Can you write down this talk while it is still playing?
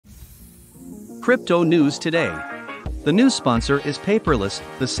Crypto news today. The news sponsor is Payperless,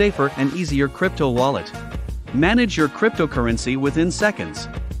 the safer and easier crypto wallet. Manage your cryptocurrency within seconds.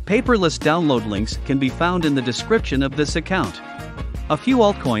 Payperless download links can be found in the description of this account. A few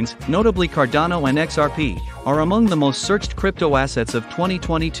altcoins, notably Cardano and XRP, are among the most searched crypto assets of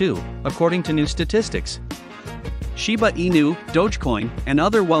 2022, according to new statistics. Shiba Inu, Dogecoin, and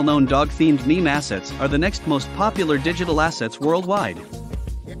other well-known dog-themed meme assets are the next most popular digital assets worldwide.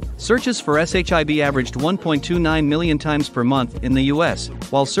 Searches for SHIB averaged 1.29 million times per month in the US,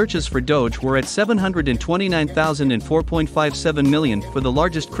 while searches for Doge were at 729,000 and 4.57 million for the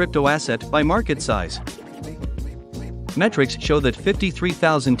largest crypto asset by market size. Metrics show that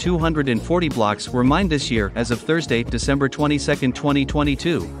 53,240 blocks were mined this year as of Thursday, December 22,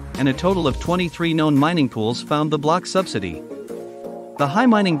 2022, and a total of 23 known mining pools found the block subsidy. The high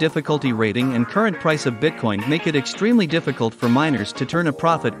mining difficulty rating and current price of Bitcoin make it extremely difficult for miners to turn a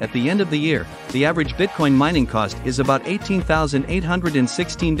profit at the end of the year. The average Bitcoin mining cost is about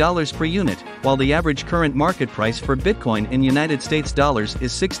 $18,816 per unit, while the average current market price for Bitcoin in United States dollars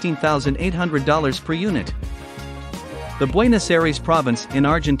is $16,800 per unit. The Buenos Aires province in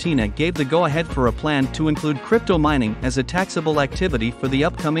Argentina gave the go-ahead for a plan to include crypto mining as a taxable activity for the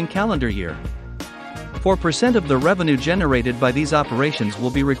upcoming calendar year. 4% of the revenue generated by these operations will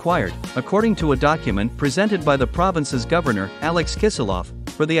be required, according to a document presented by the province's governor, Alex Kisilov,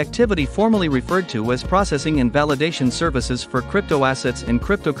 for the activity formerly referred to as processing and validation services for crypto assets and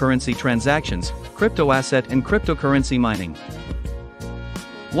cryptocurrency transactions, crypto asset and cryptocurrency mining.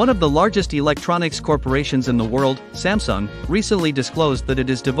 One of the largest electronics corporations in the world, Samsung, recently disclosed that it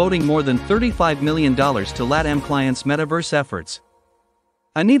is devoting more than $35 million to LATAM clients' metaverse efforts.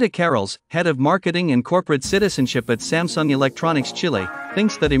 Anita Carrols, head of marketing and corporate citizenship at Samsung Electronics Chile,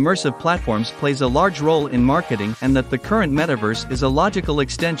 thinks that immersive platforms plays a large role in marketing and that the current metaverse is a logical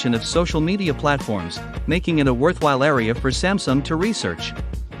extension of social media platforms, making it a worthwhile area for Samsung to research.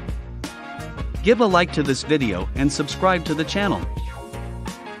 Give a like to this video and subscribe to the channel.